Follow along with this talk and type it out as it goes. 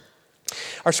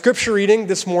Our scripture reading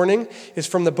this morning is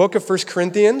from the book of 1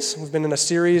 Corinthians. We've been in a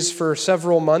series for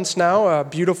several months now, a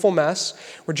beautiful mess.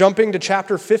 We're jumping to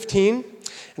chapter 15,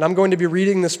 and I'm going to be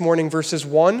reading this morning verses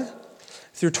 1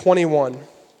 through 21.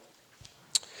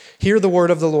 Hear the word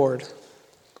of the Lord.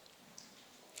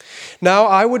 Now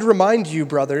I would remind you,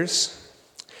 brothers,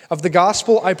 of the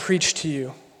gospel I preached to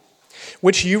you,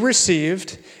 which you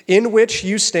received, in which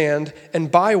you stand,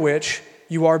 and by which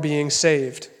you are being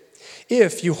saved,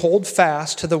 if you hold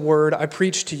fast to the word I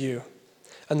preached to you,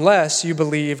 unless you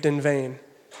believed in vain.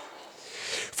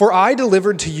 For I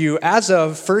delivered to you as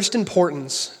of first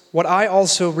importance what I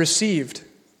also received,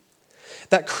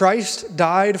 that Christ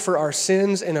died for our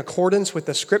sins in accordance with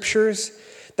the Scriptures,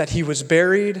 that he was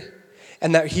buried,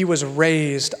 and that he was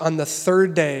raised on the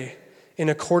third day in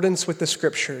accordance with the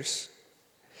Scriptures,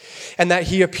 and that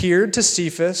he appeared to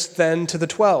Cephas, then to the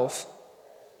 12.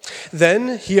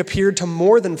 Then he appeared to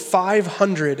more than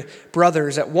 500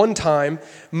 brothers at one time,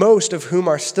 most of whom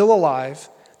are still alive,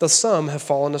 though some have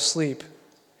fallen asleep.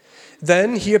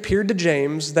 Then he appeared to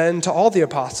James, then to all the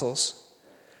apostles.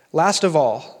 Last of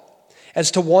all,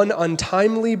 as to one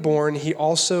untimely born, he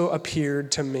also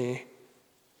appeared to me.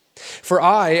 For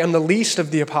I am the least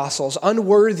of the apostles,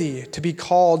 unworthy to be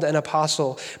called an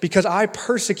apostle, because I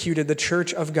persecuted the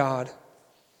church of God.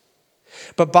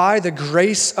 But by the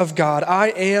grace of God,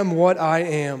 I am what I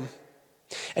am,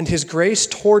 and his grace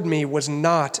toward me was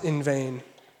not in vain.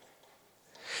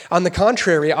 On the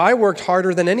contrary, I worked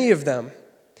harder than any of them,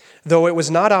 though it was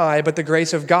not I, but the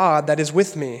grace of God that is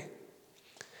with me.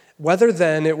 Whether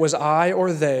then it was I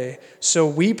or they, so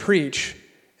we preach,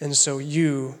 and so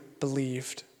you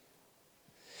believed.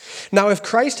 Now, if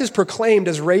Christ is proclaimed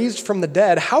as raised from the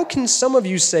dead, how can some of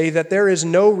you say that there is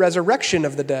no resurrection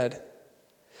of the dead?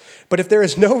 But if there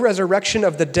is no resurrection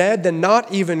of the dead, then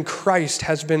not even Christ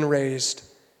has been raised.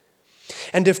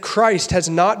 And if Christ has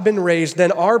not been raised,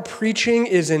 then our preaching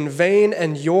is in vain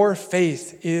and your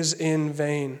faith is in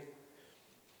vain.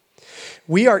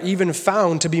 We are even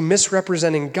found to be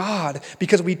misrepresenting God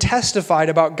because we testified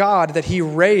about God that he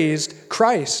raised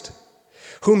Christ,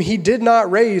 whom he did not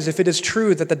raise if it is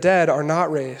true that the dead are not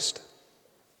raised.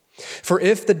 For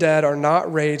if the dead are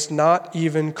not raised, not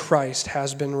even Christ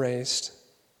has been raised.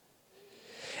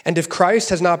 And if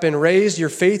Christ has not been raised, your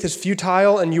faith is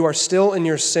futile and you are still in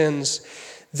your sins.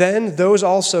 Then those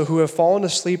also who have fallen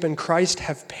asleep in Christ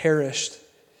have perished.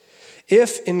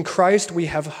 If in Christ we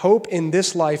have hope in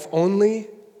this life only,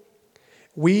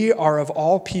 we are of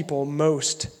all people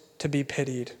most to be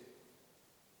pitied.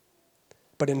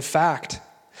 But in fact,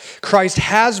 Christ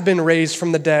has been raised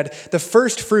from the dead, the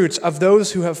first fruits of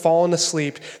those who have fallen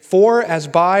asleep. For as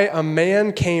by a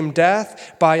man came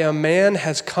death, by a man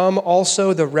has come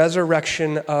also the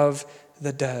resurrection of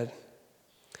the dead.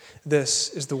 This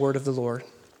is the word of the Lord.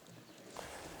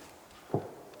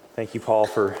 Thank you, Paul,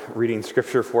 for reading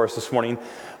scripture for us this morning.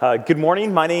 Good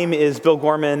morning. My name is Bill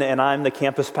Gorman, and I'm the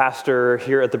campus pastor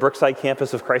here at the Brookside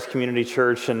campus of Christ Community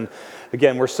Church. And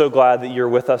again, we're so glad that you're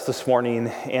with us this morning.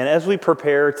 And as we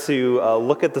prepare to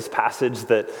look at this passage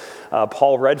that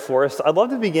Paul read for us, I'd love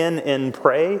to begin and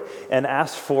pray and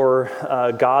ask for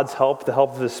God's help, the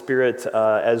help of the Spirit,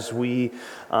 as we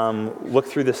look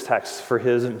through this text for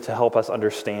his to help us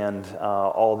understand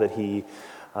all that he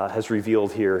has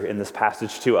revealed here in this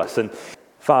passage to us. And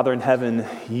Father in heaven,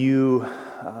 you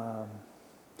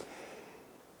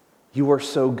are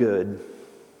so good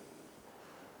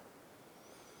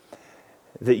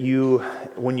that you,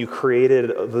 when you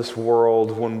created this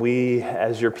world, when we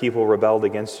as your people rebelled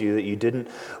against you, that you didn't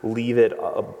leave it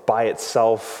by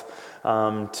itself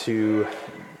to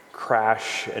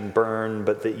crash and burn,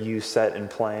 but that you set in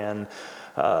plan,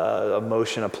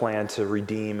 a plan to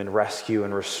redeem and rescue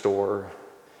and restore.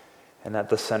 And at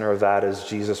the center of that is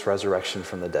Jesus' resurrection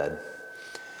from the dead.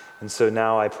 And so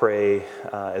now I pray,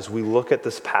 as we look at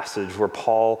this passage where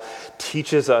Paul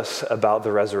teaches us about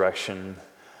the resurrection,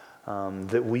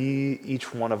 that we,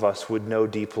 each one of us, would know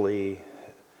deeply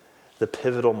the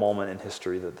pivotal moment in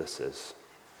history that this is.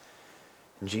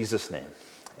 In Jesus' name,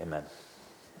 amen.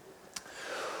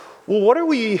 Well, what are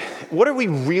we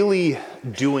really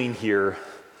doing here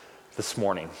this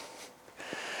morning?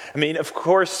 I mean, of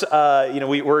course,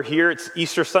 we're here. It's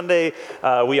Easter Sunday.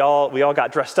 We all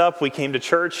got dressed up. We came to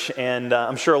church, and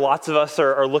I'm sure lots of us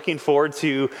are looking forward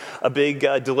to a big,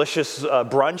 delicious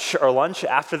brunch or lunch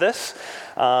after this.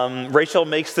 Rachel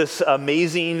makes this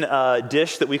amazing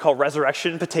dish that we call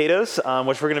resurrection potatoes,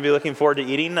 which we're going to be looking forward to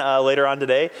eating later on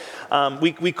today.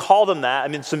 We call them that. I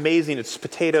mean, it's amazing. It's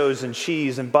potatoes and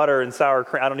cheese and butter and sour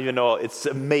cream. I don't even know. It's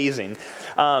amazing.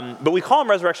 But we call them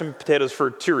resurrection potatoes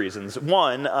for two reasons.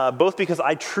 One, both because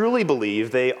I truly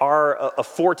believe they are a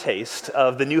foretaste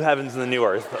of the new heavens and the new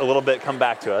earth, a little bit come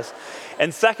back to us.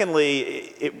 And secondly,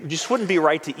 it just wouldn't be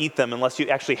right to eat them unless you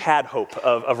actually had hope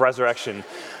of resurrection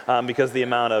because of the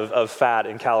amount of fat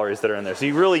and calories that are in there. So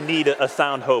you really need a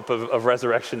sound hope of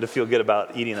resurrection to feel good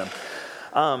about eating them.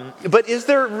 But is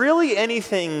there really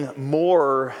anything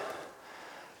more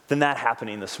than that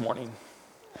happening this morning?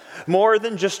 More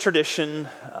than just tradition,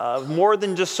 more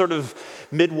than just sort of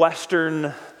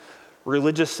Midwestern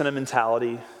religious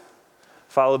sentimentality,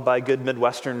 followed by good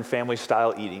Midwestern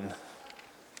family-style eating.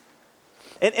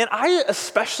 And I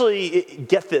especially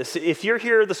get this. If you're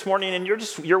here this morning and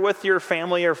you're with your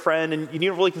family or friend and you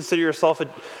don't really consider yourself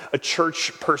a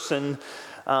church person,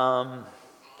 I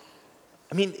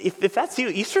mean, if that's you,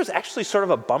 Easter is actually sort of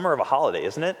a bummer of a holiday,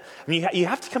 isn't it? I mean, you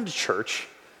have to come to church,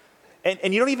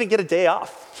 and you don't even get a day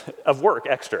off of work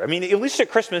extra. I mean, at least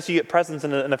at Christmas, you get presents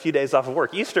and a few days off of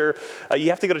work. Easter, you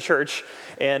have to go to church,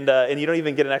 and you don't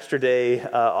even get an extra day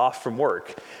off from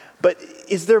work. But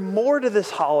is there more to this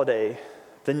holiday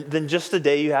than just a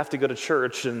day you have to go to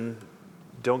church and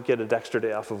don't get an extra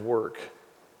day off of work?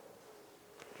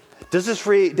 Does this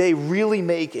day really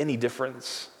make any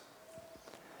difference?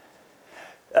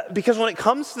 Because when it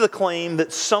comes to the claim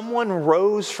that someone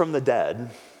rose from the dead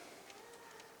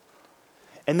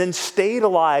and then stayed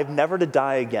alive never to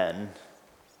die again,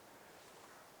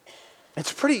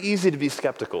 it's pretty easy to be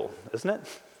skeptical, isn't it?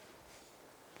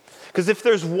 Because if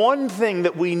there's one thing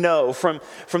that we know from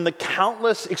the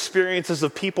countless experiences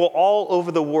of people all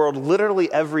over the world,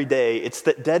 literally every day, it's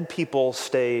that dead people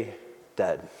stay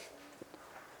dead.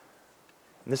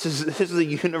 And this is a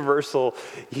universal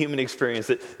human experience,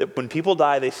 that when people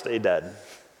die, they stay dead.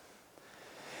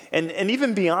 And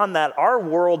even beyond that, our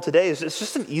world today is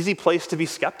just an easy place to be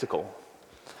skeptical.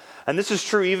 And this is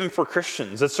true even for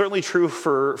Christians. It's certainly true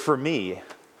for me.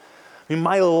 I mean,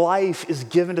 my life is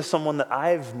given to someone that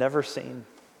I've never seen.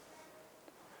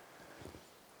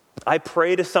 I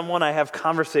pray to someone, I have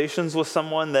conversations with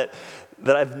someone that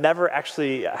I've never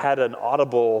actually had an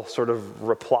audible sort of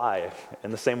reply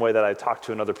in the same way that I talk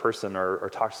to another person or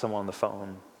talk to someone on the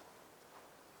phone.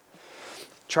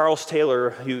 Charles Taylor,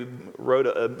 who wrote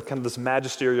kind of this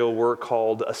magisterial work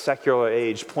called A Secular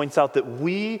Age, points out that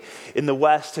we in the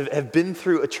West have been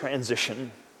through a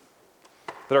transition,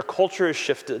 that our culture has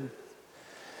shifted.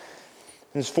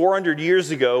 Since 400 years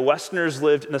ago, Westerners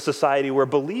lived in a society where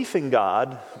belief in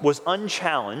God was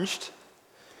unchallenged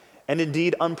and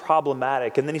indeed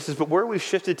unproblematic. And then he says, but where we've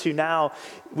shifted to now,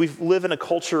 we live in a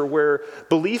culture where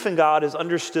belief in God is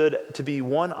understood to be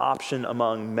one option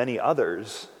among many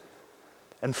others.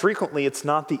 And frequently, it's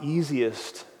not the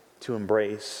easiest to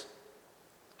embrace.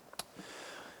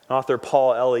 Author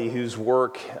Paul Elie, whose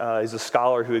work is a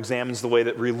scholar who examines the way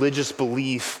that religious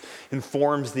belief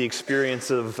informs the experience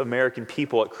of American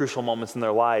people at crucial moments in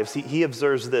their lives, he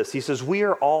observes this. He says, we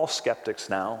are all skeptics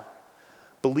now,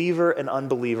 believer and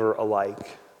unbeliever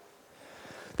alike.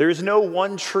 There is no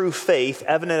one true faith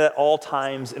evident at all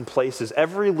times and places.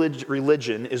 Every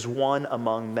religion is one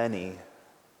among many.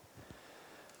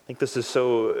 I think this is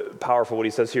so powerful what he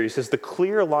says here. He says, the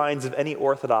clear lines of any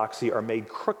orthodoxy are made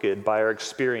crooked by our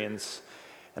experience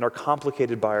and are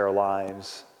complicated by our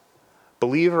lives.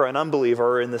 Believer and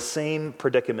unbeliever are in the same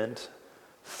predicament,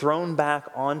 thrown back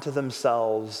onto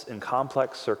themselves in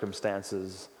complex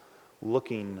circumstances,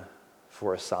 looking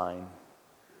for a sign.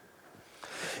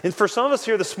 And for some of us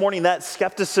here this morning, that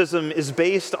skepticism is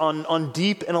based on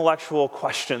deep intellectual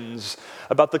questions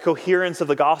about the coherence of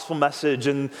the gospel message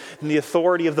and the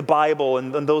authority of the Bible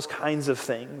and those kinds of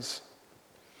things.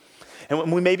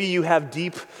 And maybe you have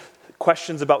deep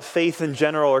questions about faith in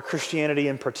general or Christianity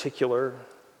in particular.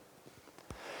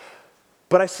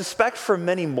 But I suspect for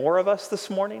many more of us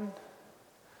this morning,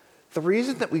 the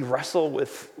reason that we wrestle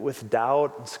with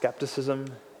doubt and skepticism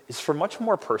is for much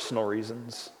more personal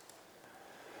reasons.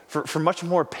 For much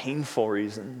more painful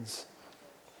reasons.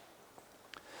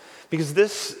 Because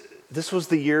this was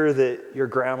the year that your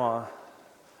grandma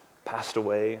passed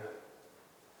away.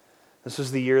 This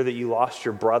was the year that you lost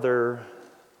your brother.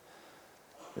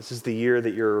 This is the year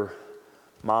that your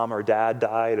mom or dad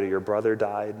died or your brother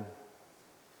died.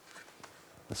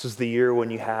 This was the year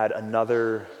when you had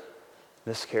another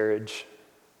miscarriage.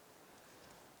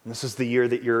 And this is the year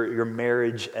that your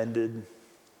marriage ended.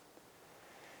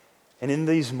 And in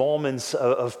these moments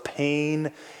of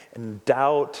pain and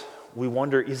doubt, we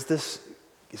wonder, is this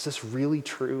is this really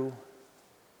true?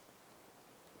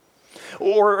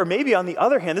 Or maybe on the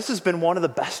other hand, this has been one of the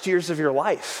best years of your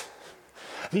life.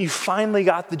 I mean, you finally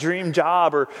got the dream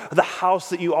job, or the house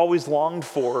that you always longed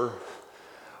for,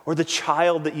 or the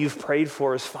child that you've prayed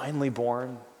for is finally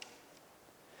born.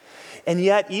 And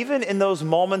yet, even in those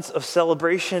moments of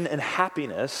celebration and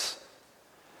happiness,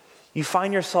 you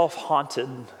find yourself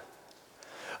haunted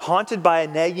by a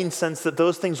nagging sense that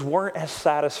those things weren't as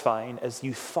satisfying as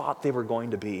you thought they were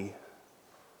going to be.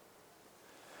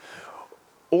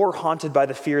 Or haunted by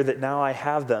the fear that now I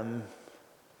have them,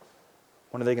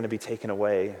 when are they going to be taken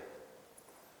away?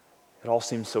 It all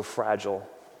seems so fragile.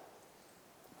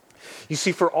 You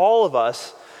see, for all of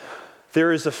us,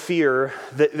 there is a fear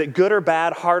that good or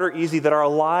bad, hard or easy, that our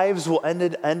lives will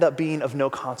end up being of no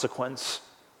consequence.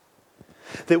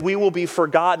 That we will be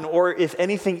forgotten, or if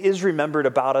anything is remembered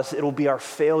about us, it'll be our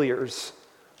failures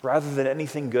rather than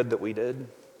anything good that we did.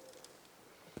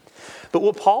 But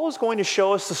what Paul is going to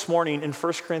show us this morning in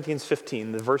 1 Corinthians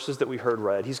 15, the verses that we heard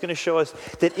read, he's going to show us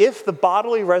that if the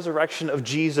bodily resurrection of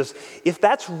Jesus, if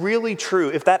that's really true,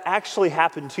 if that actually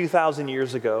happened 2,000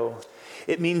 years ago,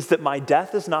 it means that my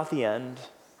death is not the end.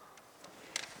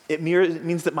 It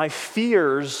means that my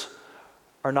fears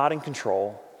are not in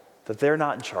control, that they're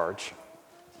not in charge.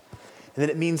 And then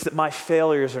it means that my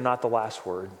failures are not the last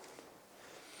word.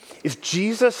 If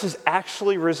Jesus has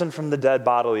actually risen from the dead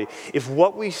bodily, if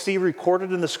what we see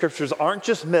recorded in the scriptures aren't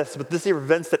just myths, but these are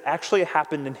events that actually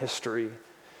happened in history,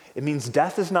 it means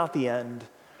death is not the end,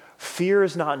 fear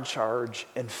is not in charge,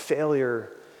 and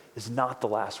failure is not the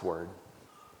last word.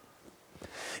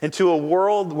 And to a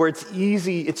world where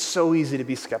it's so easy to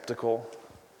be skeptical,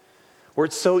 where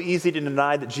it's so easy to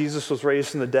deny that Jesus was raised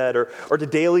from the dead, or to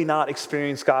daily not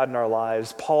experience God in our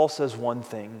lives, Paul says one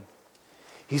thing.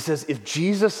 He says, if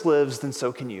Jesus lives, then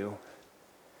so can you.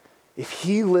 If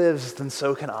he lives, then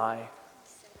so can I.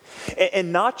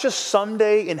 And not just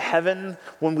someday in heaven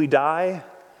when we die,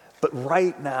 but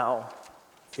right now,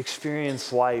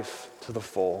 experience life to the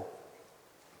full.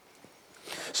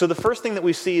 So the first thing that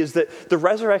we see is that the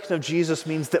resurrection of Jesus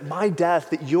means that my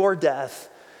death, that your death,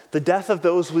 the death of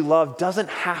those we love, doesn't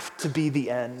have to be the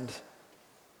end.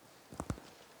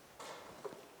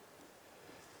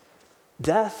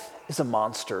 Death is a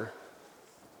monster.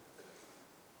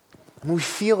 And we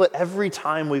feel it every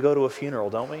time we go to a funeral,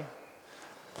 don't we?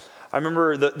 I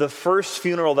remember the first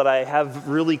funeral that I have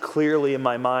really clearly in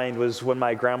my mind was when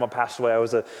my grandma passed away. I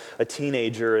was a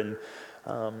teenager, and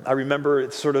I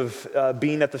remember sort of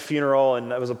being at the funeral,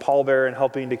 and I was a pallbearer and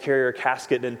helping to carry her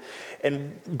casket.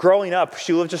 And growing up,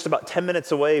 she lived just about 10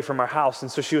 minutes away from our house,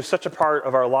 and so she was such a part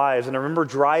of our lives. And I remember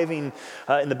driving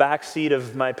in the back seat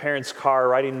of my parents' car,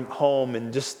 riding home,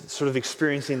 and just sort of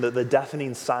experiencing the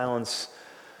deafening silence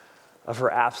of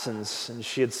her absence. And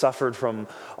she had suffered from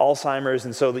Alzheimer's,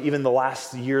 and so even the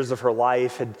last years of her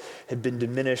life had been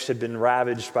diminished, had been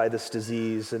ravaged by this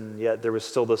disease, and yet there was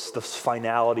still this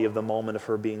finality of the moment of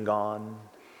her being gone.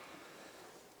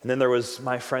 And then there was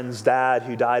my friend's dad,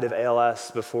 who died of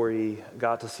ALS before he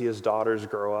got to see his daughters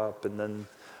grow up, and then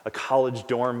a college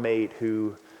dorm mate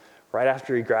who, right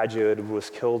after he graduated, was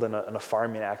killed in a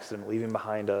farming accident, leaving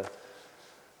behind a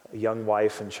young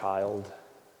wife and child.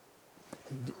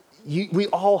 We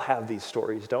all have these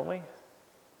stories, don't we?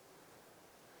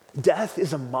 Death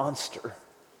is a monster.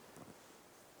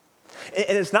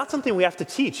 And it's not something we have to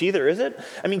teach either, is it?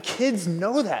 I mean, kids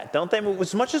know that, don't they?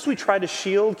 As much as we try to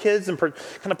shield kids and kind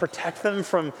of protect them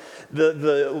from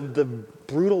the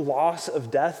brutal loss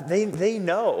of death, they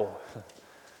know.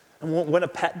 And when a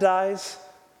pet dies,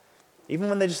 even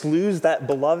when they just lose that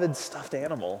beloved stuffed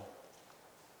animal,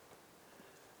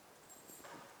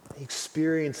 they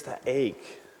experience that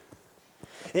ache.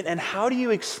 And how do you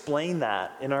explain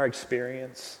that in our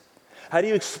experience? How do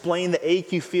you explain the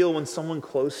ache you feel when someone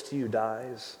close to you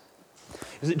dies?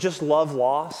 Is it just love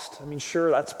lost? I mean,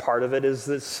 sure, that's part of it. Is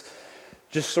this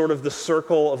just sort of the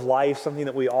circle of life, something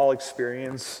that we all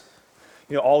experience?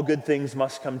 You know, all good things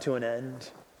must come to an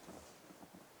end.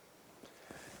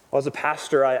 Well, as a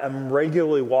pastor, I'm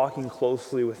regularly walking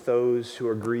closely with those who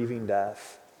are grieving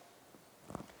death.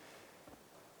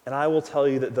 And I will tell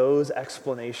you that those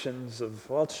explanations of,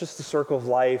 well, it's just the circle of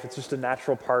life, it's just a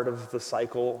natural part of the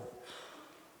cycle,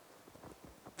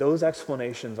 those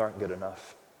explanations aren't good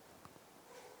enough.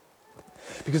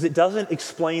 Because it doesn't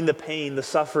explain the pain, the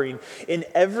suffering. In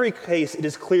every case, it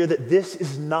is clear that this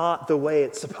is not the way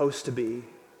it's supposed to be.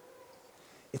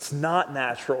 It's not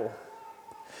natural.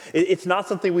 It's not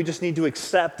something we just need to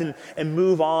accept and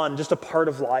move on, just a part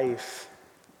of life.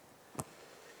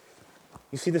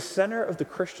 You see, the center of the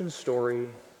Christian story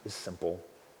is simple.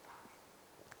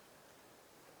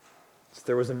 So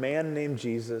there was a man named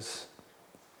Jesus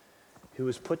who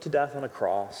was put to death on a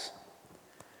cross,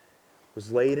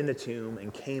 was laid in a tomb,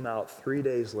 and came out 3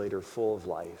 days later full of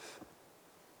life.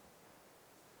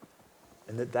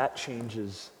 And that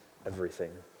changes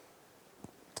everything.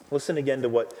 Listen again to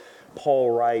what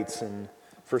Paul writes in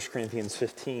 1 Corinthians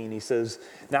 15. He says,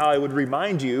 "Now I would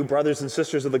remind you, brothers and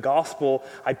sisters, of the gospel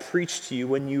I preached to you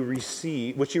which you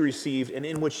received and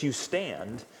in which you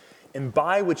stand, and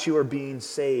by which you are being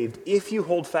saved, if you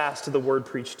hold fast to the word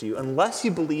preached to you, unless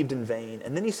you believed in vain."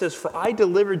 And then he says, "For I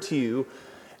delivered to you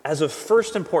as of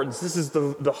first importance," this is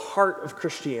the heart of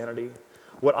Christianity,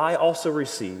 "what I also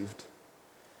received,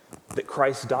 that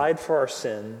Christ died for our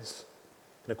sins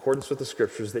in accordance with the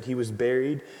Scriptures, that he was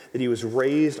buried, that he was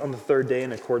raised on the third day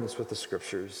in accordance with the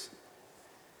Scriptures."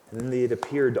 And then they had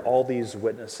appeared to all these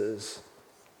witnesses.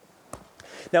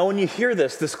 Now, when you hear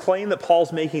this claim that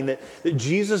Paul's making, that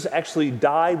Jesus actually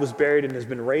died, was buried, and has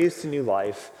been raised to new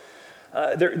life,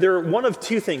 there one of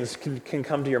two things can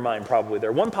come to your mind probably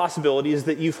there. One possibility is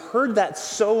that you've heard that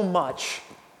so much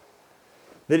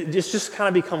that it's just kind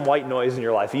of become white noise in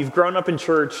your life. You've grown up in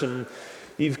church and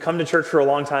you've come to church for a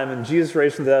long time, and Jesus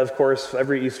raised from the dead, of course,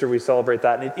 every Easter we celebrate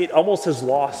that, and it almost has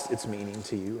lost its meaning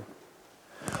to you.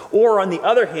 Or on the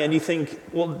other hand, you think,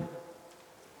 well,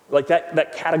 like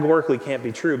that categorically can't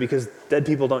be true because dead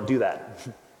people don't do that.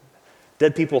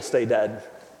 Dead people stay dead.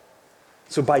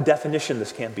 So by definition,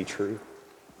 this can't be true.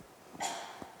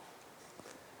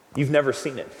 You've never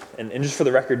seen it. And just for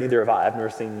the record, neither have I. I've never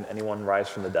seen anyone rise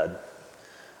from the dead.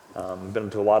 I've been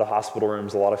to a lot of hospital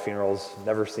rooms, a lot of funerals,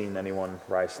 never seen anyone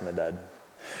rise from the dead.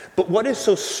 But what is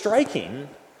so striking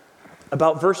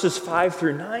about verses 5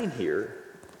 through 9 here,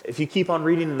 if you keep on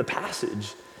reading in the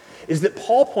passage, is that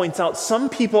Paul points out some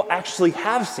people actually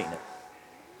have seen it.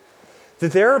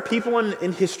 That there are people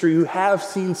in history who have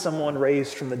seen someone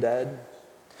raised from the dead.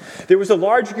 There was a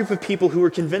large group of people who were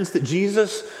convinced that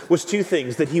Jesus was two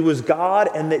things, that he was God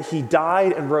and that he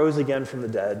died and rose again from the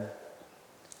dead.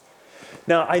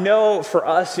 Now, I know for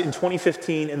us in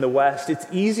 2015 in the West, it's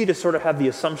easy to sort of have the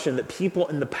assumption that people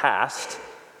in the past,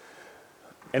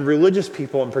 and religious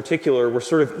people in particular, were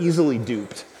sort of easily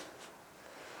duped.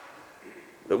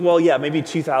 Well, yeah, maybe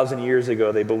 2,000 years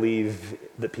ago they believe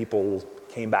that people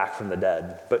came back from the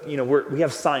dead. But, we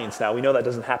have science now. We know that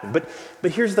doesn't happen.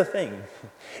 But here's the thing.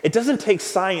 It doesn't take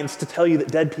science to tell you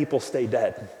that dead people stay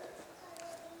dead.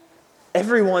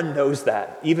 Everyone knows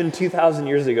that, even 2,000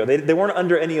 years ago. They weren't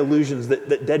under any illusions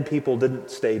that dead people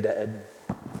didn't stay dead.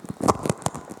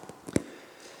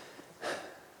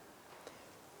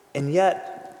 And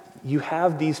yet, you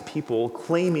have these people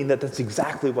claiming that that's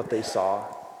exactly what they saw.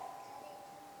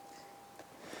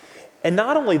 And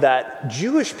not only that,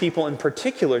 Jewish people in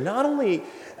particular, not only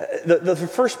the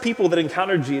first people that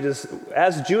encountered Jesus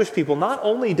as Jewish people, not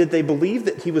only did they believe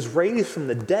that he was raised from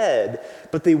the dead,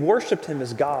 but they worshiped him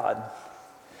as God.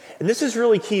 And this is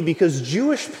really key because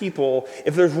Jewish people,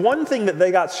 if there's one thing that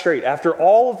they got straight after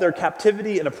all of their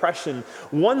captivity and oppression,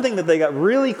 one thing that they got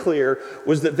really clear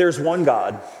was that there's one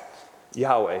God,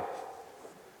 Yahweh.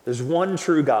 There's one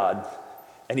true God,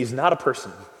 and he's not a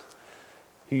person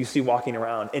who you see walking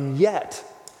around. And yet,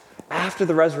 after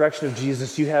the resurrection of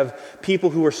Jesus, you have people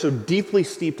who are so deeply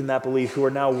steeped in that belief who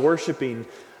are now worshiping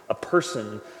a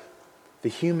person, the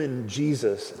human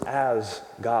Jesus, as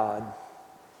God.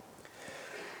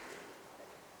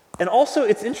 And also,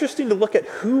 it's interesting to look at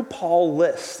who Paul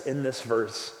lists in this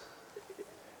verse,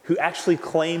 who actually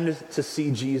claimed to see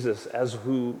Jesus as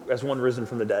one risen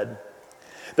from the dead.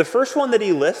 The first one that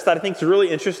he lists that I think is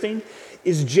really interesting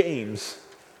is James,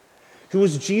 who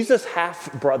was Jesus'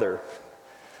 half-brother.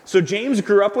 So James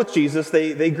grew up with Jesus.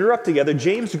 They grew up together.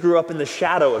 James grew up in the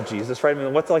shadow of Jesus, right? I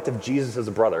mean, what's it like to have Jesus as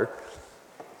a brother?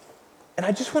 And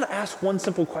I just want to ask one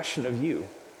simple question of you.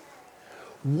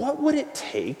 What would it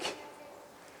take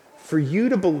for you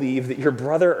to believe that your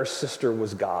brother or sister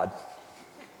was God?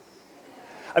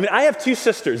 I mean, I have two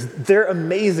sisters. They're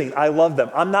amazing. I love them.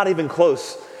 I'm not even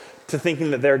close to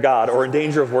thinking that they're God or in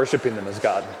danger of worshiping them as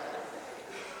God.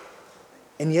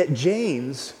 And yet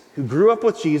James, who grew up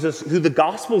with Jesus, who the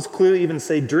Gospels clearly even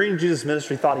say during Jesus'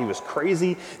 ministry thought he was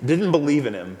crazy, didn't believe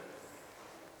in him,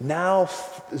 now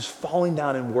is falling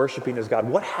down and worshiping as God.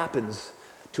 What happens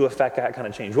to affect that kind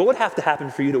of change? What would have to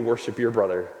happen for you to worship your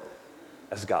brother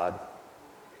as God?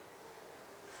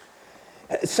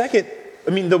 Second,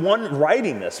 the one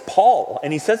writing this, Paul,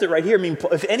 and he says it right here.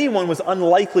 If anyone was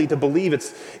unlikely to believe,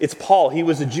 it's Paul. He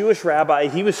was a Jewish rabbi.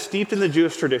 He was steeped in the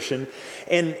Jewish tradition,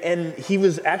 and he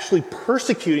was actually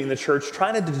persecuting the church,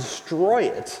 trying to destroy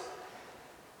it.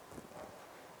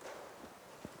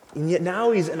 And yet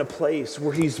now he's in a place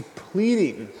where he's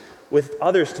pleading with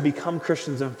others to become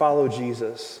Christians and follow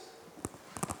Jesus,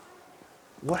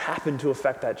 what happened to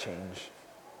affect that change?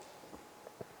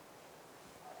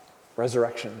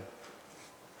 Resurrection.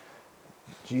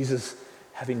 Jesus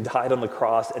having died on the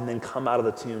cross and then come out of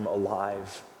the tomb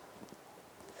alive.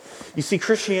 You see,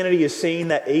 Christianity is saying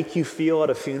that ache you feel at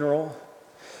a funeral,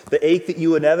 the ache that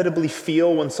you inevitably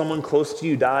feel when someone close to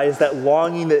you dies, that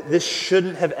longing that this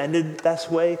shouldn't have ended this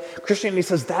way. Christianity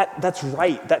says that's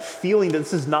right. That feeling that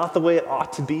this is not the way it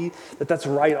ought to be, that's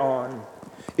right on.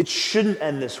 It shouldn't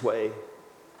end this way.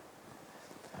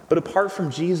 But apart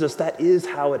from Jesus, that is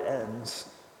how it ends.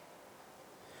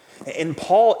 And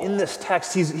Paul, in this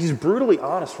text, he's brutally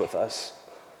honest with us.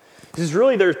 He says,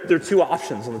 really, there are two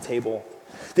options on the table.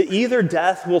 That either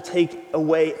death will take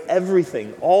away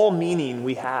everything, all meaning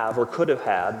we have or could have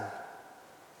had,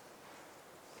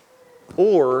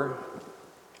 or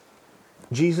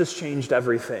Jesus changed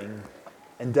everything,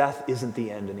 and death isn't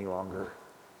the end any longer.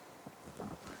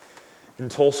 And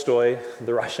Tolstoy,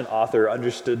 the Russian author,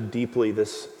 understood deeply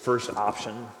this first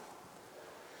option.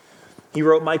 He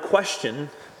wrote, "My question,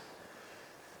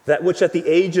 that which at the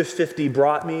age of 50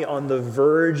 brought me on the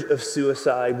verge of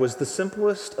suicide, was the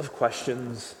simplest of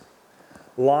questions,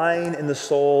 lying in the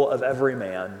soul of every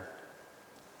man.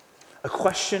 A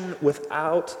question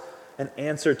without an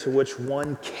answer to which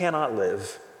one cannot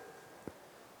live.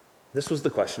 This was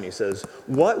the question," he says.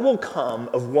 "What will come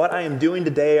of what I am doing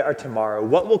today or tomorrow?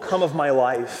 What will come of my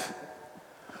life?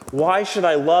 Why should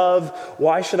I love?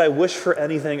 Why should I wish for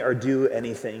anything or do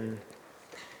anything?"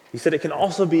 He said, "It can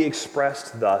also be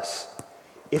expressed thus.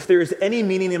 If there is any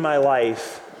meaning in my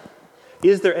life,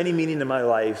 is there any meaning in my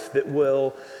life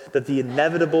that the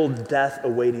inevitable death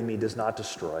awaiting me does not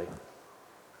destroy?"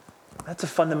 That's a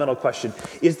fundamental question.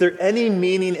 Is there any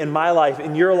meaning in my life,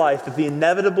 in your life, that the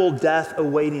inevitable death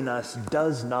awaiting us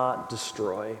does not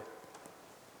destroy?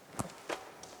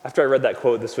 After I read that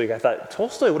quote this week, I thought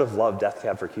Tolstoy would have loved Death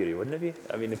Cab for Cutie, wouldn't he?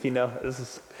 I mean, if you know,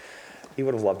 he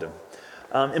would have loved him.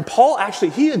 And Paul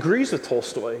actually, he agrees with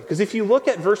Tolstoy, because if you look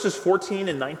at verses 14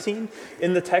 and 19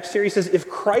 in the text here, he says, if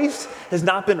Christ has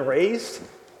not been raised,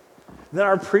 then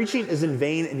our preaching is in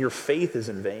vain and your faith is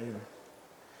in vain.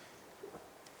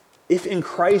 If in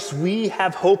Christ we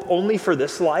have hope only for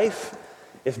this life,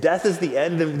 if death is the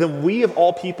end, then we of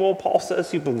all people, Paul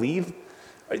says, who believe,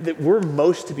 that we're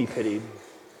most to be pitied.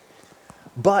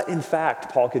 But in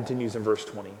fact, Paul continues in verse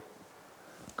 20,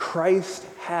 Christ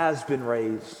has been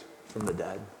raised from the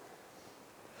dead.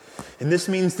 And this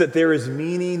means that there is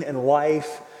meaning in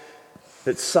life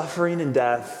that suffering and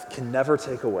death can never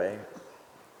take away.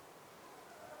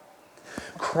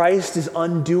 Christ is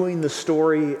undoing the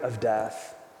story of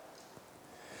death.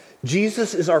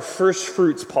 Jesus is our first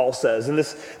fruits, Paul says, and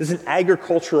this is an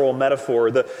agricultural metaphor.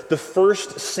 The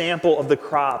first sample of the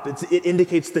crop, it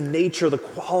indicates the nature, the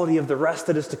quality of the rest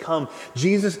that is to come.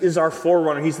 Jesus is our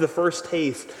forerunner. He's the first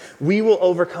taste. We will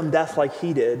overcome death like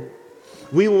he did.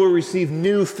 We will receive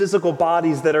new physical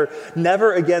bodies that are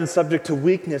never again subject to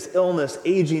weakness, illness,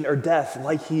 aging, or death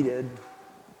like he did.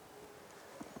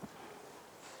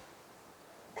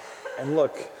 And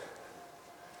look,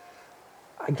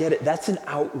 I get it. That's an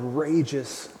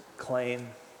outrageous claim.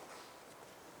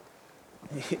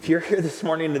 If you're here this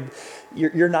morning and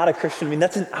you're not a Christian, I mean,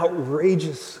 that's an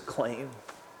outrageous claim.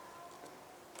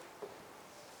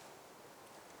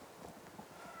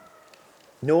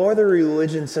 No other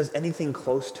religion says anything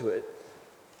close to it.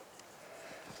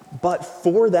 But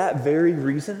for that very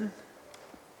reason,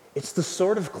 it's the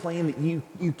sort of claim that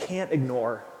you can't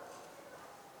ignore.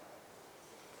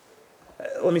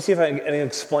 Let me see if I can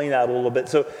explain that a little bit.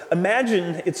 So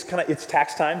imagine it's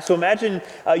tax time. So imagine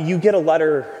you get a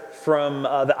letter from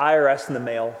the IRS in the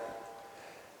mail,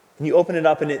 and you open it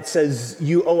up and it says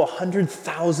you owe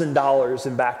 $100,000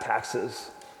 in back taxes.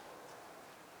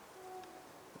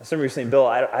 Some of you are saying, Bill,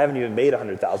 I haven't even made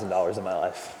 $100,000 in my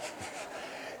life.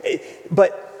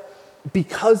 But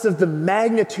because of the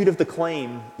magnitude of the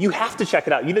claim, you have to check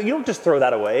it out. You don't just throw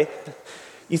that away.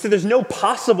 You said there's no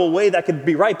possible way that could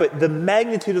be right, but the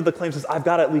magnitude of the claim says, I've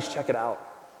got to at least check it out.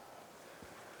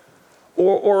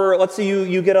 Or let's say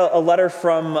you get a letter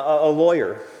from a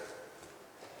lawyer.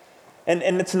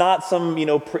 And it's not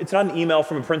it's not an email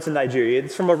from a prince in Nigeria.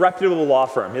 It's from a reputable law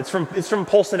firm. It's from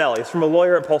Polsinelli. It's from a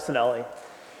lawyer at Polsinelli.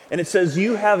 And it says,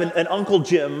 you have an Uncle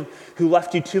Jim who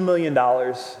left you $2 million.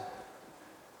 Now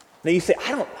you say,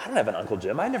 I don't have an Uncle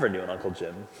Jim. I never knew an Uncle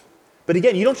Jim. But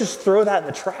again, you don't just throw that in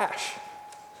the trash.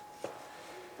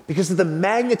 Because of the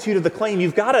magnitude of the claim,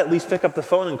 you've got to at least pick up the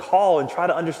phone and call and try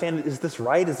to understand, is this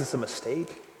right? Is this a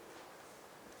mistake?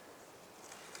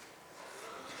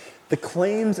 The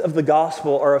claims of the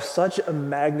gospel are of such a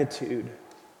magnitude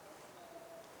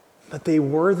but they're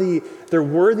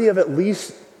worthy of at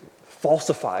least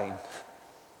falsifying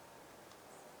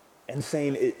and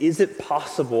saying, is it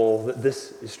possible that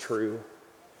this is true?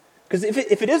 Because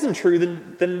if it isn't true,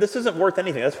 then this isn't worth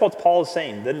anything. That's what Paul is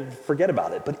saying. Then forget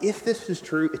about it. But if this is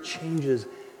true, it changes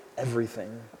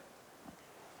everything.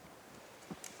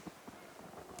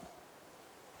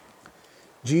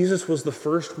 Jesus was the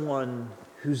first one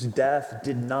whose death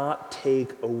did not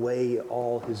take away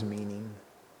all his meaning.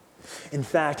 In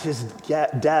fact, his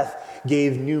death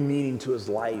gave new meaning to his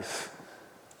life.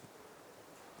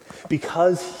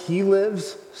 Because he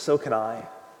lives, so can I.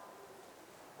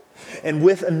 And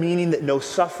with a meaning that no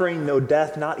suffering, no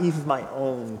death, not even my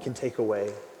own, can take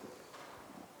away.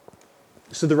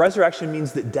 So the resurrection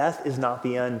means that death is not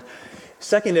the end.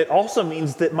 Second, it also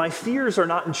means that my fears are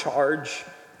not in charge.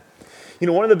 You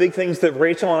know, one of the big things that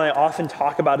Rachel and I often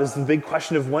talk about is the big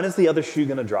question of when is the other shoe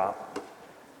going to drop?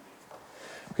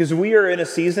 Because we are in a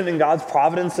season in God's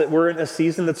providence that we're in a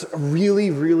season that's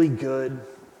really, really good.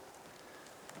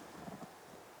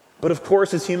 But of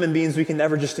course, as human beings, we can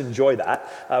never just enjoy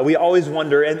that. We always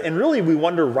wonder, and really we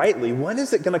wonder rightly, when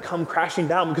is it going to come crashing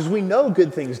down? Because we know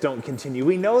good things don't continue.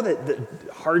 We know that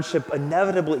hardship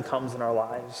inevitably comes in our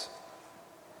lives.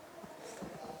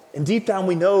 And deep down,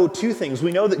 we know two things.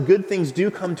 We know that good things do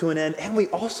come to an end, and we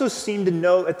also seem to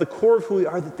know at the core of who we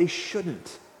are that they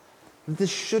shouldn't.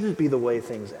 This shouldn't be the way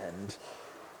things end.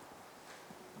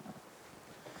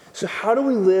 So how do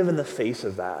we live in the face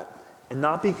of that and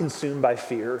not be consumed by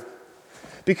fear?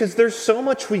 Because there's so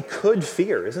much we could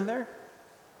fear, isn't there?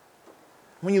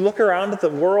 When you look around at the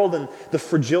world and the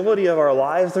fragility of our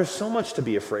lives, there's so much to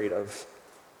be afraid of.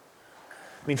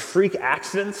 I mean, freak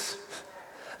accidents.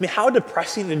 I mean, how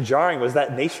depressing and jarring was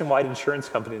that Nationwide insurance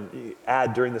company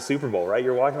ad during the Super Bowl, right?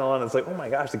 You're walking along and it's like, oh my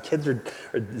gosh, the kids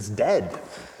is dead.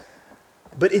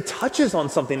 But it touches on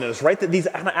something in us, right? That these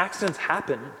accidents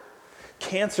happen.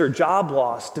 Cancer, job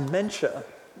loss, dementia.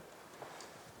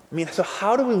 I mean, so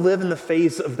how do we live in the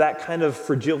face of that kind of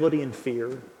fragility and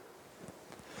fear?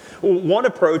 Well, one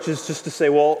approach is just to say,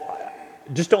 well,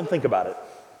 just don't think about it.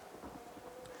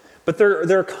 But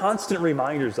there are constant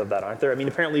reminders of that, aren't there? I mean,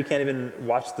 apparently you can't even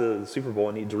watch the Super Bowl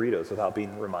and eat Doritos without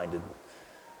being reminded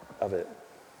of it.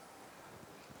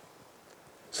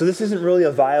 So this isn't really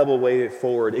a viable way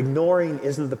forward. Ignoring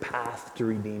isn't the path to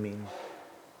redeeming.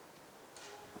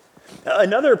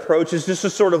 Another approach is just to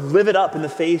sort of live it up in the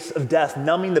face of death,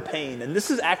 numbing the pain. And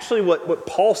this is actually what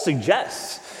Paul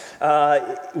suggests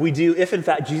we do if, in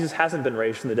fact, Jesus hasn't been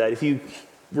raised from the dead. If you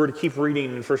were to keep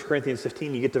reading in 1 Corinthians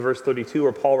 15, you get to verse 32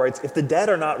 where Paul writes, if the dead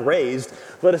are not raised,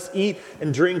 let us eat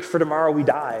and drink, for tomorrow we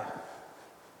die.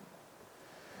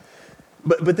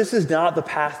 But this is not the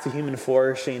path to human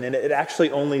flourishing, and it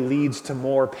actually only leads to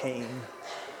more pain.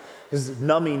 Because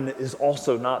numbing is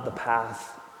also not the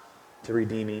path to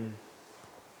redeeming.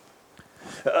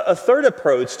 A third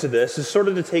approach to this is sort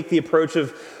of to take the approach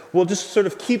of, well, just sort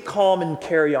of keep calm and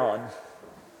carry on.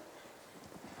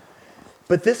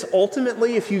 But this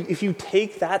ultimately, if you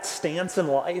take that stance in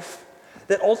life,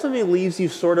 that ultimately leaves you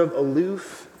sort of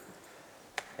aloof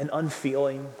and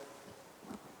unfeeling.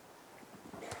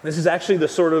 This is actually the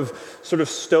sort of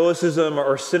stoicism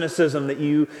or cynicism that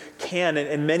you can,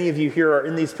 and many of you here are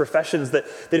in these professions, that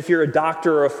if you're a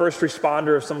doctor or a first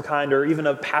responder of some kind, or even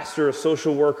a pastor, a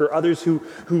social worker, others who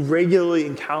regularly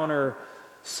encounter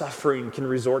suffering can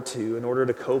resort to in order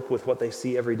to cope with what they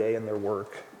see every day in their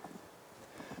work.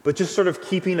 But just sort of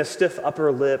keeping a stiff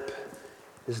upper lip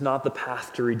is not the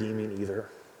path to redeeming either.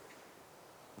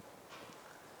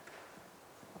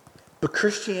 But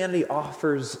Christianity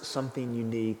offers something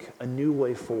unique, a new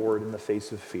way forward in the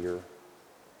face of fear.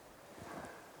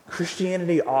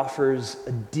 Christianity offers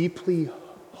a deeply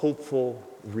hopeful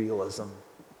realism.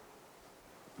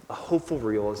 A hopeful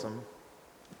realism.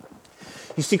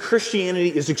 You see,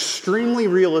 Christianity is extremely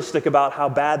realistic about how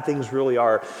bad things really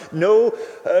are. No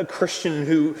Christian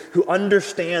who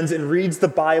understands and reads the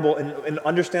Bible and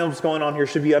understands what's going on here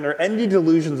should be under any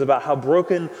delusions about how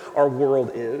broken our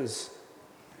world is.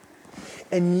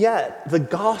 And yet, the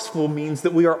gospel means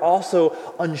that we are also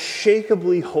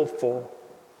unshakably hopeful,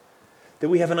 that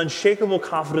we have an unshakable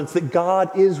confidence that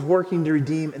God is working to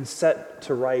redeem and set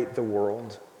to right the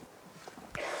world.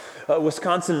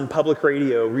 Wisconsin Public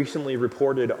Radio recently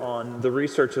reported on the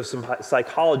research of some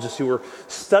psychologists who were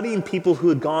studying people who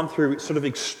had gone through sort of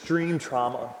extreme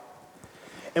trauma.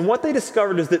 And what they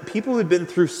discovered is that people who had been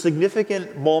through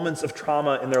significant moments of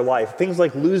trauma in their life, things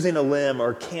like losing a limb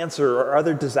or cancer or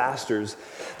other disasters,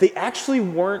 they actually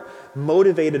weren't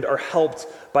motivated or helped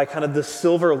by kind of the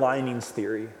silver linings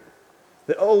theory.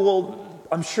 That, oh, well,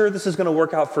 I'm sure this is going to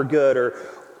work out for good, or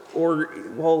Or,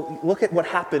 well, look at what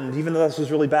happened, even though this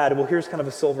was really bad. Well, here's kind of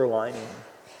a silver lining.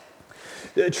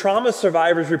 Trauma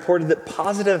survivors reported that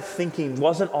positive thinking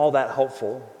wasn't all that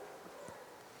helpful.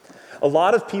 A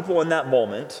lot of people in that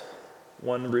moment,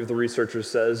 one of the researchers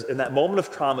says, in that moment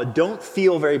of trauma, don't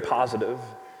feel very positive.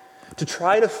 To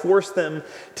try to force them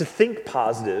to think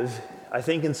positive, I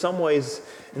think in some ways,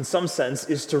 in some sense,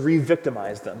 is to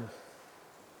re-victimize them.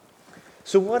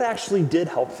 So what actually did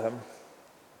help them?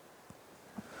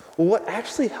 Well, what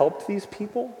actually helped these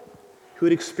people who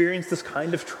had experienced this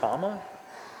kind of trauma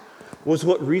was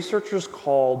what researchers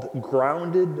called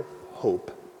grounded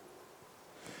hope.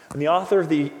 And the author of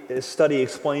the study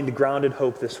explained grounded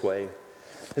hope this way.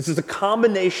 This is a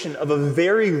combination of a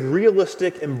very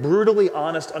realistic and brutally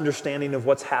honest understanding of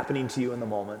what's happening to you in the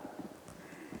moment,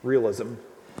 realism,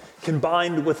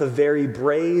 combined with a very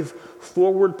brave,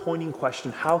 forward-pointing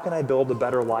question, how can I build a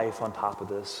better life on top of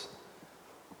this?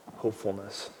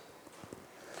 Hopefulness.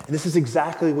 And this is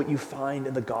exactly what you find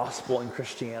in the gospel and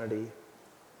Christianity,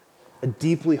 a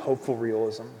deeply hopeful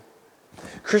realism.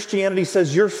 Christianity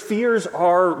says your fears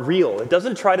are real. It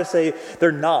doesn't try to say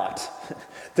they're not.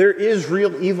 There is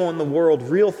real evil in the world,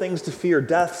 real things to fear,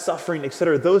 death, suffering,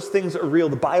 etc. Those things are real.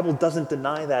 The Bible doesn't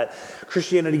deny that.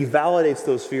 Christianity validates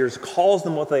those fears, calls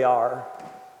them what they are.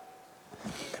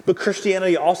 But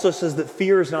Christianity also says that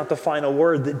fear is not the final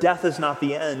word, that death is not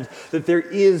the end, that there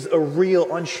is a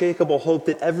real, unshakable hope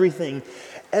that everything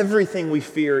we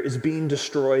fear is being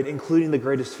destroyed, including the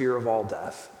greatest fear of all,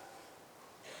 death.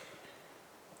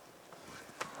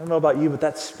 I don't know about you, but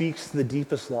that speaks to the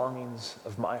deepest longings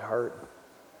of my heart.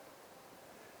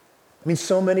 I mean,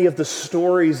 so many of the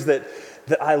stories that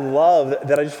I love,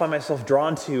 that I just find myself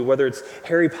drawn to, whether it's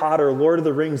Harry Potter, Lord of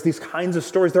the Rings, these kinds of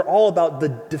stories, they're all about the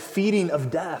defeating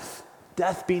of death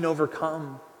being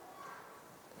overcome.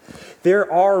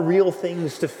 There are real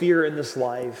things to fear in this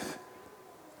life.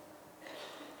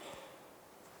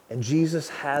 And Jesus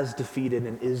has defeated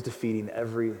and is defeating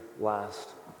every last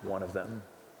one of them.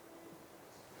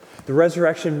 The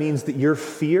resurrection means that your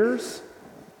fears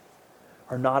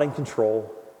are not in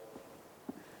control.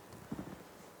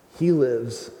 He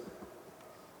lives,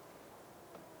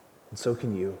 and so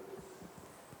can you.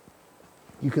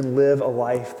 You can live a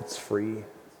life that's free,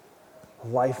 a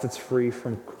life that's free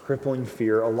from crippling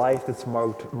fear, a life that's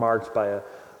marked by a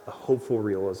hopeful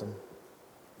realism.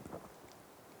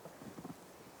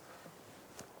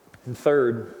 And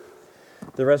third,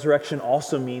 the resurrection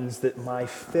also means that my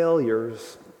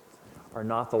failures are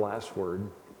not the last word.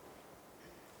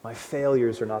 My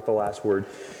failures are not the last word.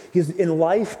 Because in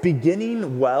life,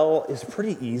 beginning well is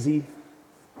pretty easy.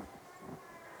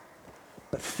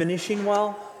 But finishing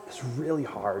well is really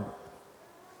hard.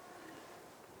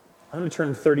 I'm going to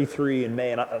turn 33 in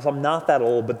May, and so I'm not that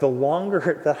old, but the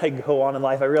longer that I go on in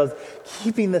life, I realize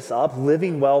keeping this up,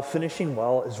 living well, finishing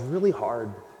well, is really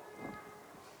hard.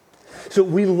 So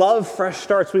we love fresh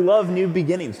starts. We love new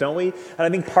beginnings, don't we? And I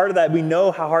think part of that, we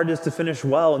know how hard it is to finish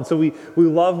well. And so we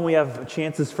love when we have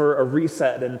chances for a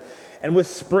reset. And with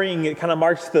spring, it kind of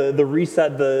marks the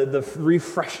reset, the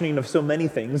refreshing of so many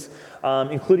things,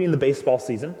 including the baseball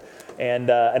season.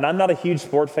 And I'm not a huge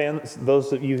sport fan.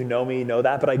 Those of you who know me know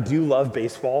that. But I do love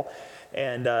baseball.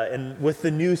 And with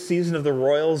the new season of the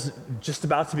Royals just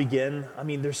about to begin, I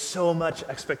mean, there's so much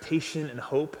expectation and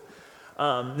hope.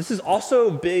 This is also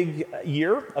a big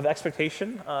year of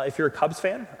expectation if you're a Cubs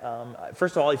fan.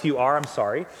 First of all, if you are, I'm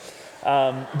sorry.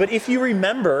 But if you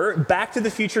remember, Back to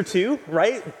the Future 2,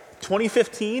 right?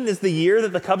 2015 is the year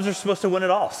that the Cubs are supposed to win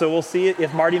it all. So we'll see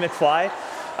if Marty McFly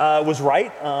was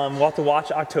right. We'll have to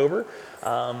watch October.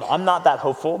 I'm not that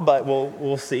hopeful, but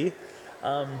we'll see.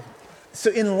 So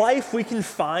in life, we can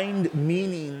find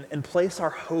meaning and place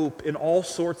our hope in all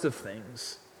sorts of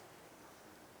things.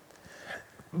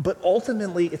 But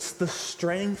ultimately, it's the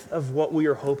strength of what we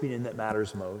are hoping in that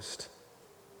matters most.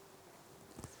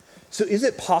 So is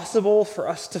it possible for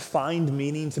us to find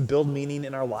meaning, to build meaning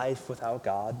in our life without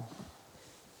God?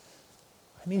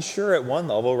 I mean, sure, at one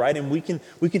level, right? And we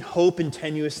can hope in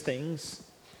tenuous things.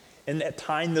 And at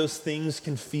times, those things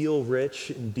can feel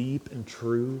rich and deep and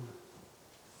true.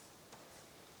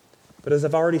 But as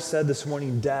I've already said this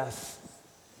morning, death,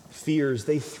 fears,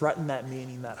 they threaten that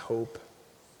meaning, that hope.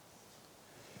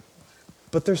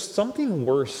 But there's something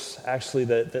worse, actually,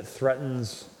 that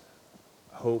threatens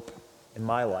hope in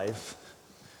my life.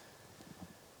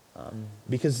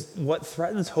 Because what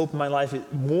threatens hope in my life,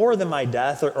 more than my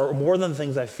death or more than the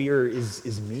things I fear,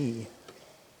 is me.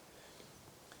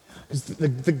 Because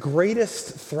the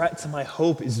greatest threat to my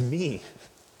hope is me.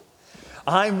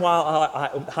 I am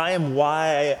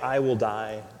why I will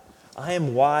die. I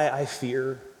am why I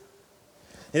fear.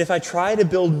 And if I try to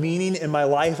build meaning in my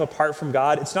life apart from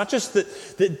God, it's not just that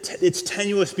it's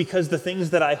tenuous because the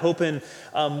things that I hope in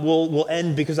will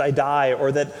end because I die,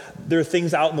 or that there are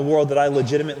things out in the world that I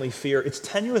legitimately fear. It's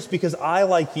tenuous because I,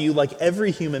 like you, like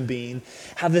every human being,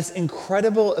 have this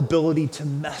incredible ability to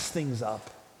mess things up.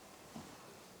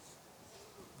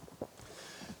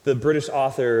 The British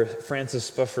author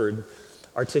Francis Spufford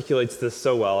articulates this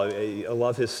so well. I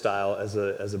love his style as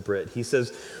a Brit. He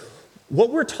says, what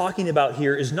we're talking about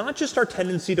here is not just our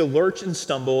tendency to lurch and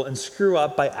stumble and screw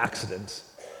up by accident,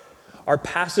 our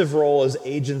passive role as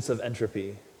agents of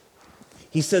entropy.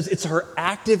 He says it's our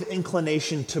active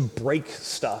inclination to break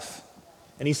stuff.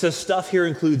 And he says stuff here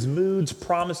includes moods,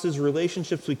 promises,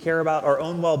 relationships we care about, our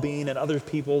own well-being and other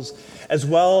people's, as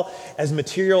well as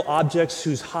material objects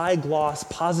whose high gloss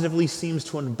positively seems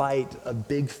to invite a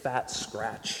big fat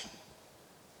scratch.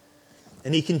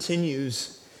 And he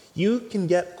continues, you can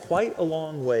get quite a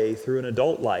long way through an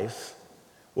adult life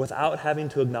without having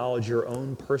to acknowledge your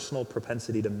own personal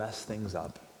propensity to mess things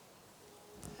up.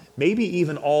 Maybe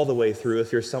even all the way through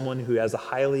if you're someone who has a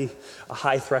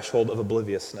high threshold of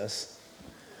obliviousness,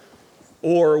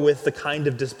 or with the kind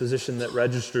of disposition that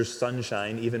registers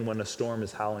sunshine even when a storm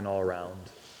is howling all around.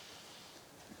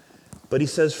 But he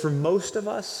says for most of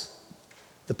us,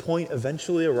 the point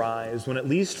eventually arrives when, at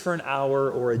least for an hour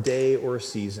or a day or a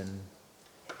season,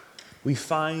 we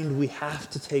find we have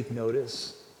to take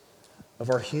notice of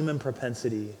our human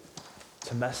propensity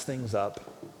to mess things up,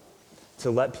 to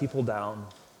let people down,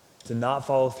 to not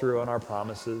follow through on our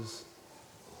promises.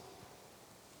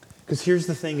 Because here's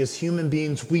the thing, as human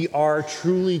beings, we are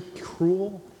truly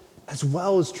cruel as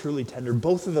well as truly tender.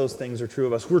 Both of those things are true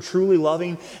of us. We're truly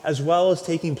loving as well as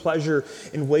taking pleasure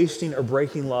in wasting or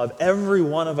breaking love. Every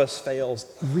one of us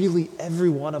fails, really every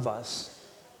one of us.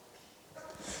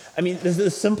 I mean, the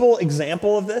simple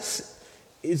example of this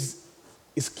is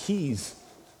keys.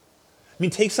 I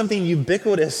mean, take something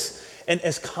ubiquitous and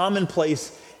as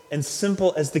commonplace and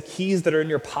simple as the keys that are in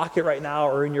your pocket right now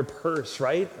or in your purse,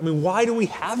 right? I mean, why do we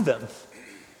have them?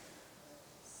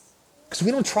 Because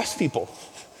we don't trust people.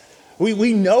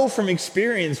 We know from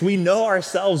experience, we know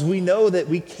ourselves, we know that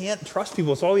we can't trust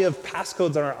people. That's why we have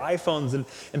passcodes on our iPhones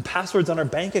and passwords on our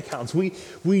bank accounts. We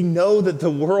know that the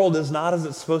world is not as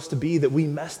it's supposed to be, that we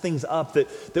mess things up,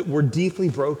 that we're deeply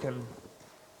broken.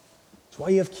 That's why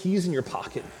you have keys in your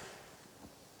pocket.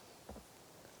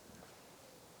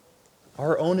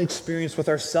 Our own experience with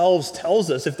ourselves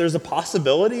tells us if there's a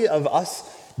possibility of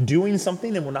us doing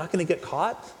something and we're not going to get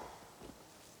caught,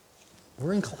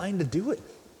 we're inclined to do it.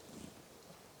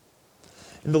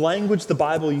 And the language the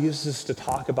Bible uses to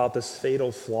talk about this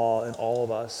fatal flaw in all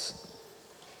of us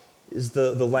is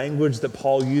the language that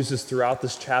Paul uses throughout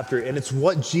this chapter, and it's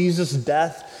what Jesus'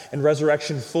 death and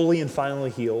resurrection fully and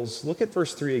finally heals. Look at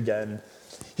verse 3 again.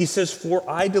 He says, "For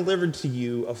I delivered to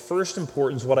you of first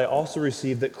importance what I also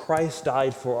received, that Christ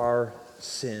died for our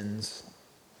sins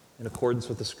in accordance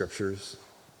with the Scriptures."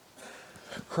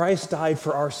 Christ died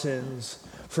for our sins,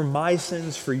 for my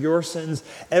sins, for your sins.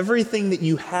 Everything that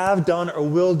you have done or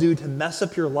will do to mess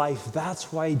up your life,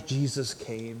 that's why Jesus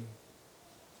came.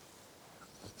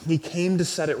 He came to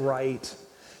set it right,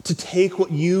 to take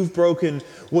what you've broken,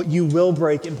 what you will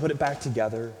break, and put it back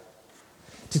together.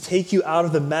 To take you out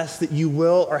of the mess that you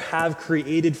will or have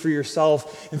created for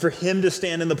yourself, and for him to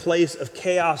stand in the place of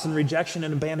chaos and rejection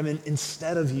and abandonment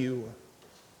instead of you.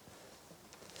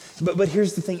 But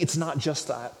here's the thing, it's not just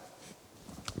that.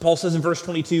 Paul says in verse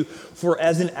 22, "For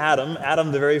as in Adam,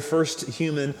 the very first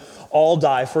human, all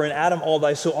die. For in Adam all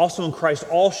die, so also in Christ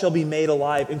all shall be made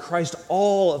alive. In Christ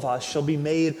all of us shall be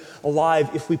made alive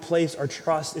if we place our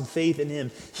trust and faith in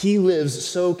him. He lives,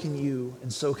 so can you,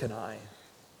 and so can I."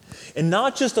 And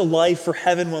not just a life for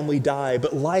heaven when we die,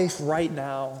 but life right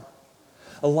now.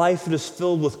 A life that is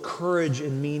filled with courage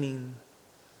and meaning.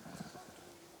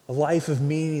 A life of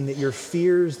meaning that your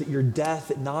fears, that your death,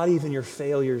 that not even your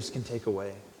failures can take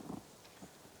away.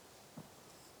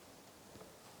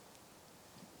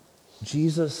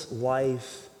 Jesus'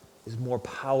 life is more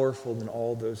powerful than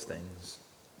all those things.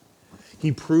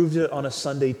 He proved it on a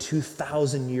Sunday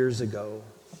 2,000 years ago.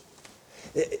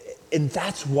 And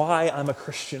that's why I'm a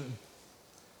Christian.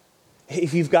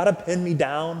 If you've got to pin me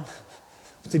down,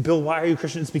 say, "Bill, why are you a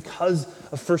Christian?" It's because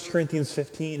of 1 Corinthians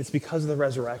 15. It's because of the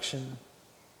resurrection.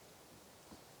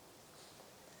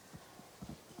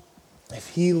 If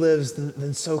he lives,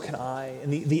 then so can I.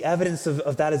 And the evidence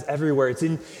of that is everywhere. It's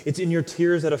in your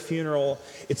tears at a funeral.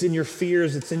 It's in your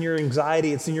fears. It's in your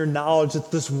anxiety. It's in your knowledge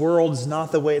that this world is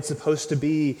not the way it's supposed to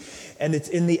be. And it's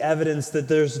in the evidence that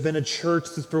there's been a church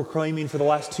that's proclaiming for the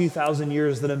last 2,000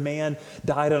 years that a man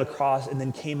died on a cross and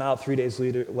then came out 3 days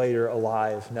later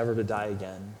alive, never to die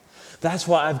again. That's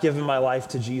why I've given my life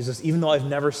to Jesus, even though I've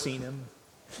never seen him.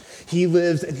 He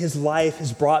lives, and his life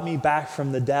has brought me back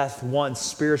from the death once.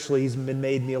 Spiritually, he's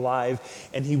made me alive,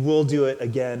 and he will do it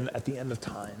again at the end of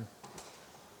time.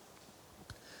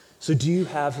 So do you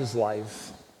have his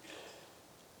life?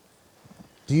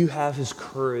 Do you have his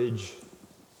courage,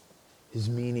 his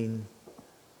meaning?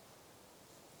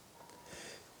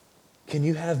 Can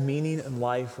you have meaning in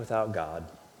life without God?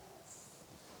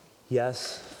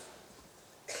 Yes?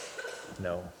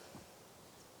 No.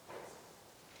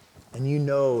 And you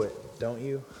know it, don't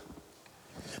you?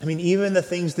 I mean, even the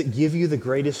things that give you the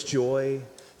greatest joy,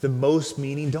 the most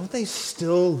meaning, don't they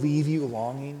still leave you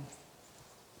longing?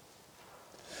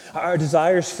 Our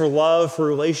desires for love, for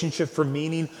relationship, for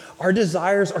meaning, our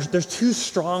desires they're too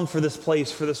strong for this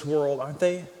place, for this world, aren't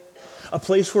they? A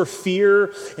place where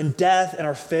fear and death and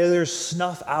our failures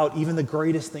snuff out even the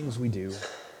greatest things we do.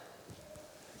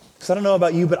 Because I don't know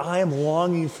about you, but I am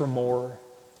longing for more.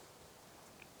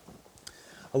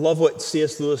 I love what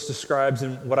C.S. Lewis describes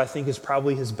in what I think is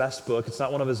probably his best book. It's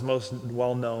not one of his most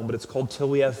well-known, but it's called Till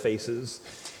We Have Faces.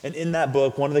 And in that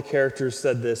book, one of the characters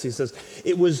said this. He says,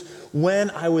 "It was when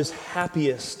I was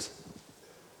happiest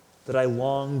that I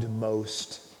longed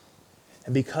most.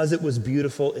 And because it was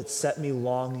beautiful, it set me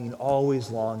longing, always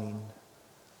longing.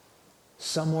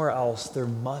 Somewhere else, there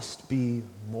must be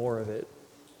more of it.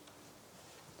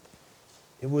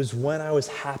 It was when I was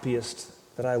happiest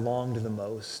that I longed the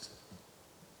most."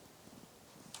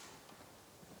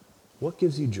 What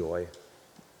gives you joy?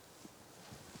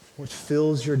 What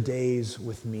fills your days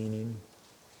with meaning?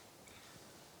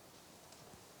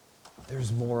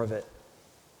 There's more of it.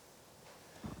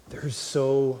 There's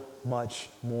so much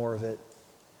more of it.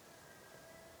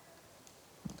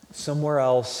 Somewhere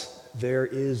else, there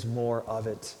is more of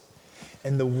it.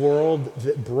 And the world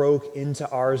that broke into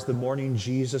ours the morning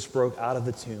Jesus broke out of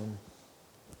the tomb,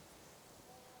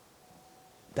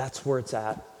 that's where it's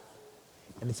at.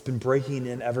 And it's been breaking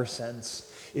in ever since.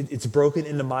 It's broken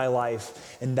into my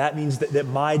life. And that means that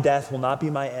my death will not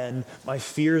be my end. My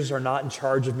fears are not in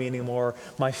charge of me anymore.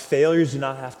 My failures do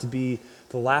not have to be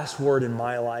the last word in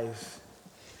my life.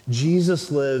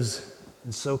 Jesus lives,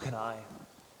 and so can I.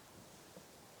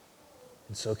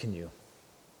 And so can you.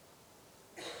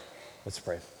 Let's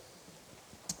pray.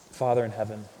 Father in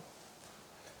heaven,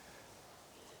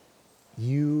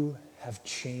 you have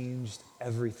changed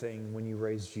everything when you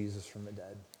raised Jesus from the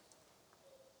dead.